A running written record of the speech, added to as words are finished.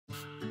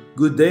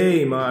Good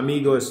day mga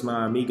amigos,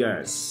 mga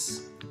amigas.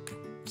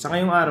 Sa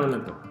ngayong araw na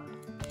to,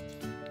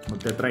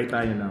 magta-try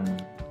tayo ng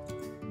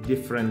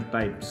different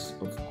types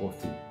of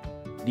coffee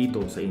dito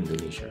sa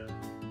Indonesia.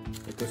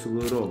 Ito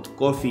siguro,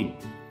 coffee.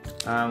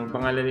 Ang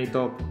pangalan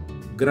nito,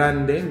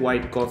 Grande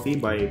White Coffee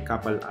by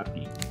Kapal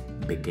Api.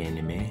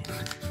 Bekeneme.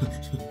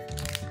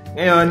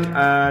 Ngayon,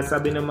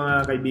 sabi ng mga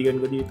kaibigan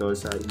ko dito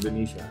sa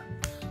Indonesia,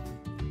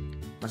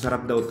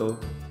 masarap daw to.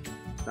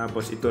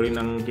 Tapos ito rin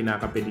ang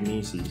kinakape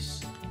ni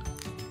Mrs.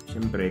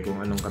 Siyempre, kung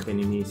anong kape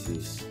ni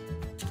Mrs.,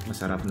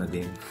 masarap na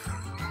din.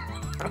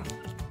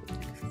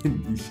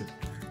 Hindi siya.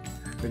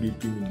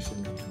 Nagikinig siya.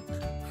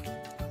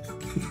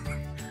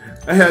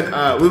 Ayan,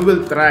 we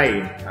will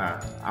try.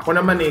 Ako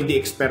naman hindi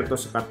eksperto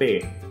sa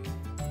kape.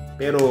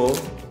 Pero,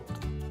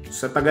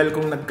 sa tagal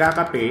kong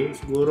nagkakape,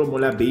 siguro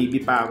mula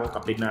baby pa ako,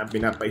 kape na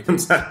pinapainom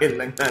sa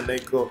akin ng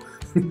nanay ko.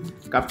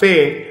 Kape,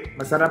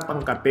 masarap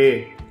ang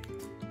kape.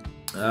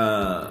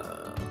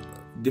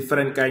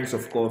 Different kinds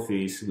of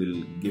coffees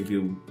will give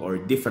you,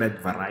 or different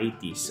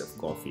varieties of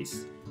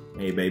coffees.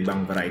 May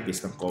iba-ibang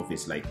varieties ng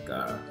coffees like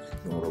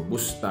yung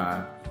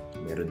Robusta,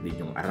 meron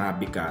din yung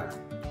Arabica.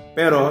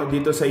 Pero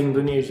dito sa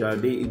Indonesia,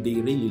 they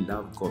really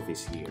love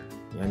coffees here.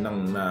 Yan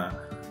ang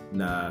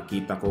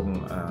nakita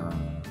kong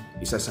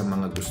isa sa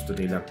mga gusto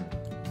nilang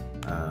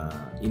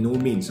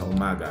inumin sa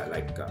umaga,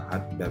 like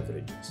hot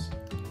beverages.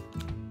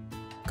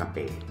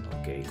 Kape.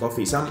 Okay,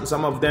 coffee.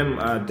 Some of them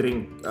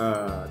drink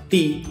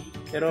tea,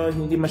 pero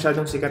hindi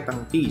masyadong sikat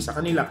ang tea. Sa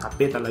kanila,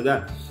 kape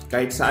talaga.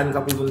 Kahit saan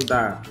ka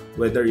pumunta,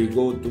 whether you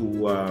go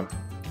to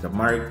the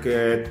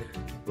market,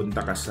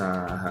 punta ka sa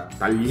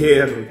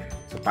talyer,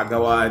 sa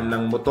pagawaan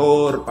ng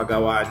motor,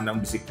 pagawaan ng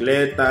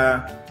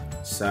bisikleta,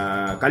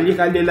 sa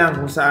kalye-kalye lang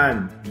kung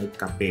saan, may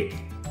kape.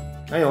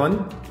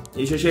 Ngayon,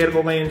 i-share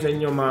ko ngayon sa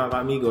inyo mga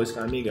ka-amigos,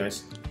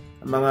 ka-amigas,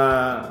 mga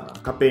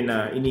kape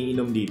na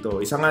iniinom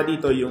dito. Isa nga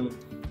dito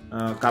yung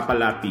Kapal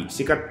Api.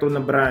 Sikat to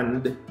na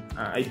brand.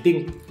 I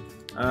think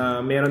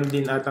meron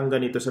din atang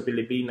ganito sa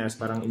Pilipinas,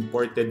 parang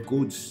imported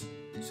goods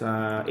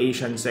sa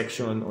Asian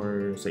section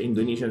or sa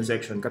Indonesian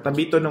section.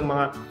 Katabi to ng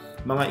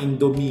mga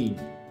Indomie.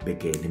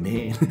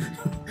 Bekeneme.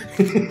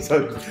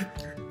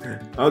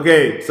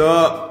 Okay, so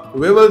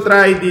we will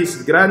try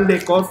this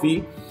Grande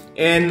coffee,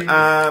 and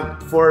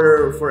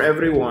for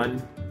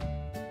everyone,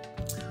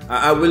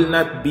 I will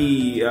not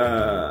be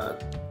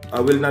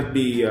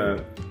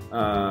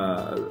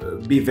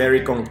be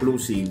very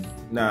conclusive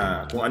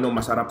na kung anong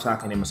masarap sa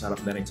akin ay masarap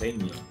na rin sa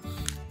inyo.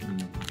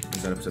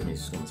 Masarap sa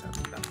misis ko,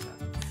 masarap lang.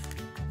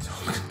 So,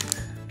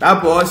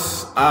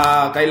 tapos,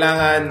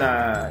 kailangan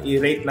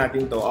i-rate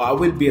natin to. I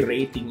will be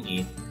rating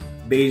it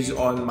based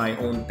on my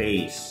own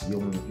taste.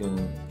 Yung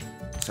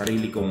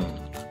sarili kong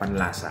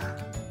panlasa.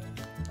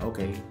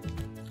 Okay.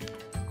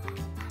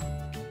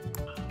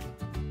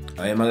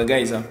 Okay mga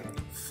guys,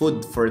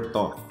 food for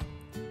thought.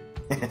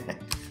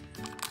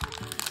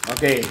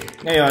 Okay,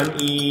 ngayon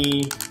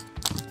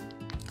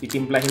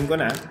titimplahin ko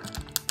na.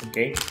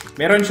 Okay?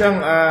 Meron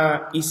siyang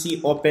easy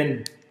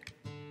open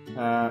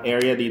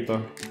area dito.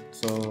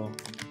 So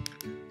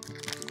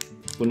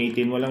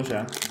punitin mo lang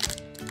siya.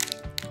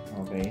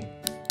 Okay.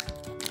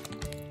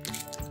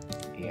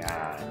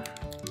 Yan.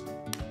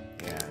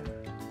 Yan.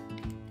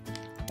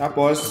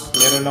 Tapos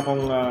meron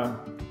akong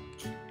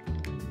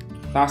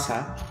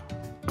tasa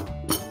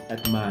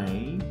at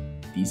may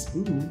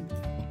teaspoon.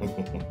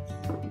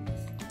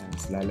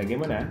 Lalagay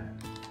mo na.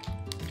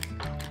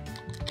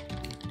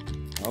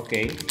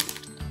 Okay.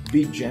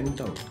 Be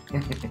gentle.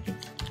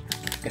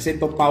 Kasi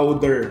ito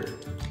powder.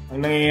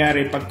 Ang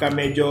nangyayari, pagka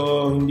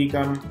medyo hindi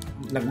ka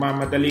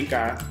nagmamadali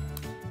ka,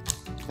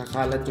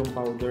 kakalat yung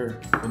powder.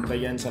 Punta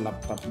yan sa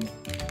laptop mo.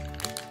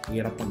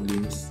 Hirap ang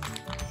linis.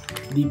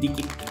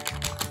 Didikit.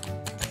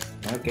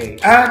 Okay.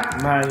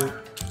 At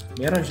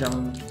meron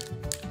siyang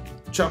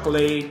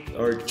chocolate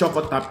or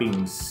choco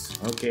toppings.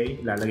 Okay.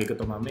 Lalagay ko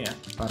ito mamaya.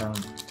 Parang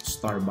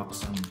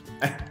Starbucks ang...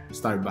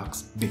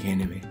 Starbucks. Big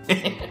enemy.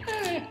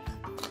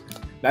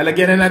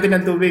 Lalagyan na natin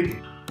ng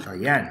tubig. So,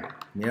 yan.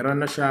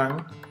 Meron na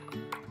siyang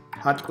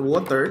hot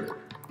water.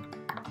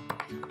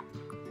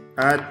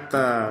 At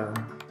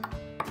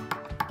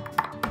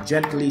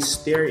gently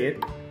stir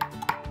it.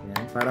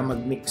 Yan, para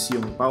mag-mix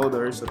yung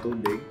powder sa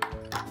tubig.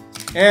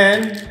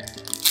 And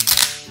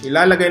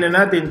ilalagay na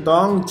natin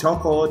tong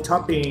choco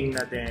topping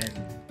natin.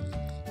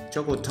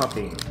 Choco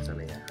topping.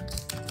 Sabi niya.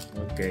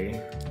 Okay.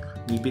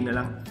 Ngipin na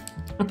lang.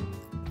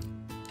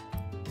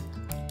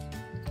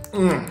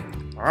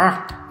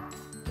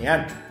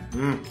 Yan.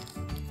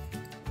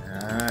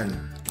 Yan.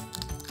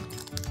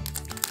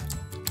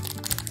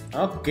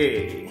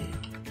 Okay.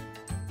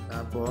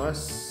 Tapos,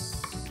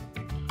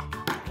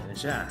 yan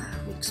siya.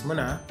 Mix mo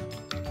na.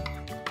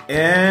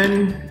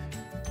 And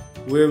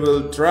we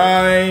will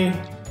try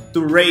to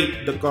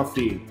rate the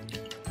coffee.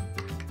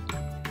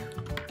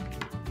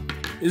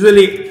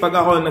 Usually, pag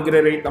ako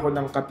nagre-rate ako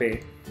ng kape,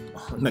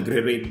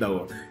 nagre-rate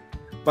daw.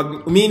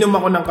 Pag uminom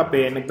ako ng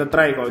kape,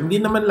 nagtatry ko, hindi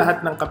naman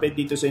lahat ng kape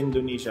dito sa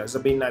Indonesia,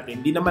 sabihin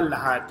natin, hindi naman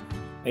lahat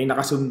ay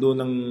nakasundo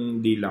ng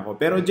dila ko.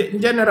 Pero in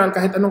general,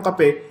 kahit anong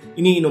kape,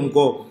 iniinom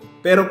ko.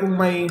 Pero kung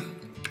may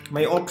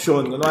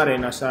option, kunwari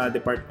nasa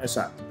department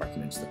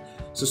store,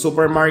 sa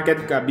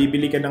supermarket ka,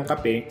 bibili ka ng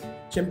kape,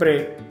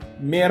 syempre,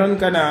 meron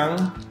ka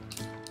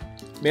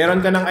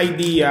ng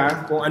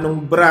idea kung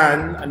anong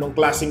brand, anong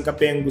klaseng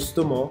kape ang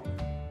gusto mo.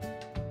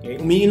 Okay?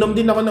 Umiinom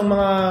din ako ng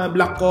mga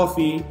black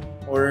coffee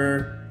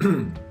or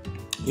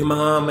yung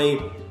mga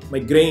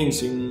may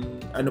grains, yung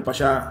ano pa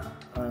siya,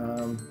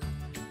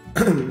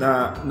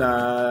 na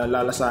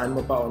lalasahan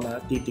mo pa o na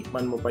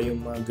titikman mo pa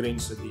yung mga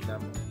grains sa dila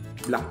mo.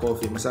 Black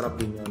coffee, masarap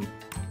din yun.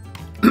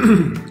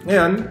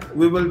 Ngayon,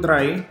 we will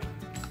try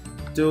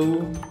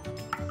to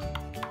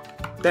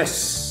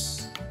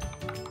test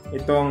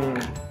itong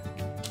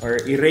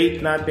or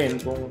i-rate natin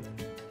kung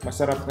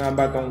masarap nga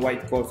ba itong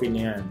white coffee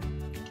na yan.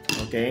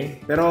 Okay?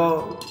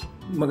 Pero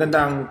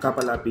maganda ang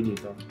kapalapi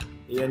dito.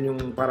 Iyan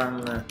yung parang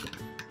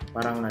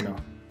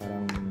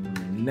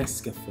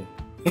Nescafe.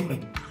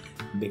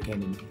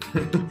 Bikanin.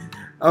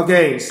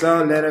 Okay,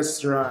 so let us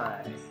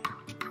try.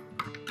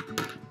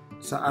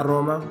 Sa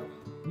aroma,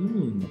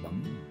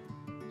 mabango.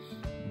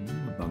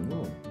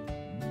 Mabango.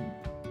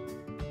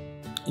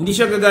 Hindi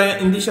siya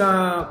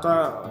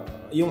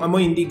yung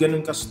amoy hindi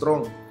ganun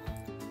ka-strong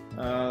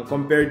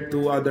compared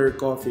to other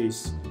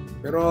coffees.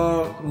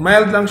 Pero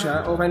mild lang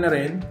siya, okay na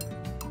rin.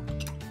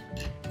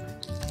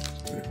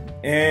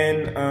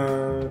 And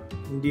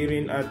hindi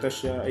rin ata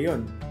siya,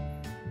 ayun,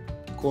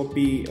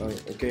 coffee,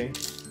 okay.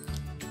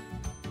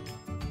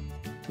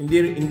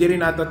 Hindi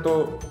rin ata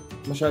to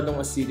masyadong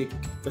acidic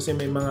kasi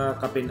may mga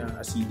kape na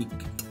acidic.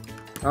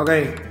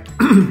 Okay.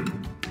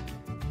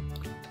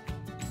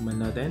 Kuman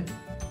natin.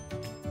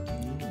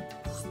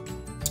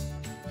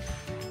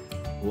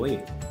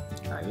 Uy,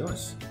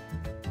 ayos.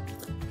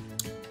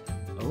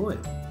 Uy.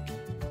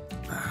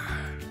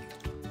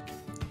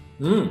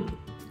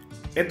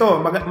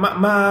 Ito,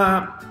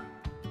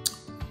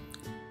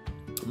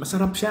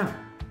 masarap siya.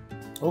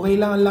 Okay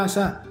lang ang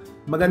lasa.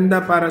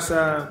 Maganda para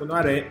sa,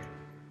 kunwari,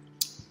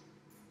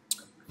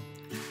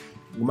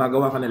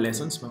 gumagawa ka ng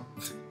lessons mo.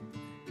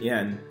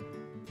 Yan.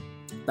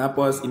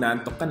 Tapos,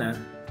 inaantok ka na.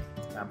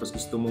 Tapos,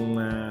 gusto mong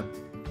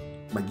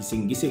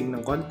magising-gising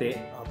ng konti.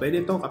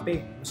 Pwede ito,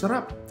 kape.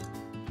 Masarap.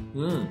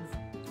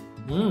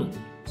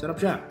 Sarap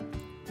siya.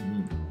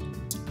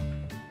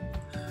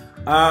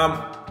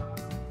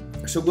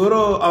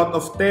 Siguro, out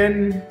of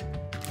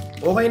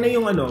 10, okay na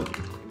yung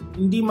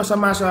hindi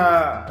masama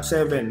sa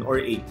 7 or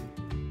 8.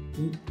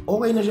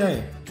 Okay na siya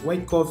eh.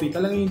 White coffee.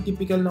 Talaga yung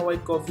typical na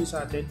white coffee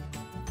sa atin.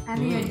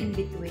 Ano yun in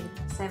between?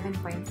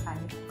 7.5?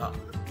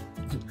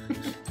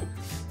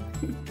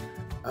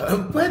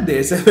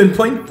 Pwede,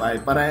 7.5.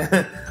 Para,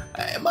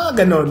 mga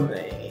ganon.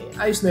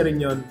 Ayos na rin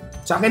yun.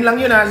 Sa akin lang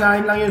yun sa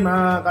akin lang yun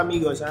mga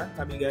kamigos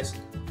kamigas.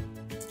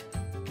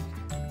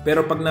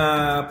 Pero pag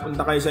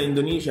napunta kayo sa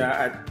Indonesia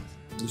at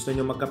gusto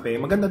nyo magkape,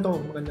 maganda to.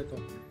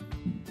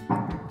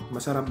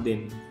 Masarap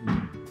din.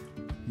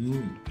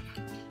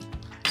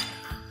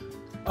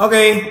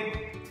 Okay.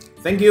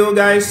 Thank you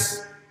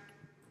guys.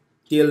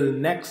 Till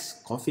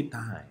next coffee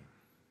time.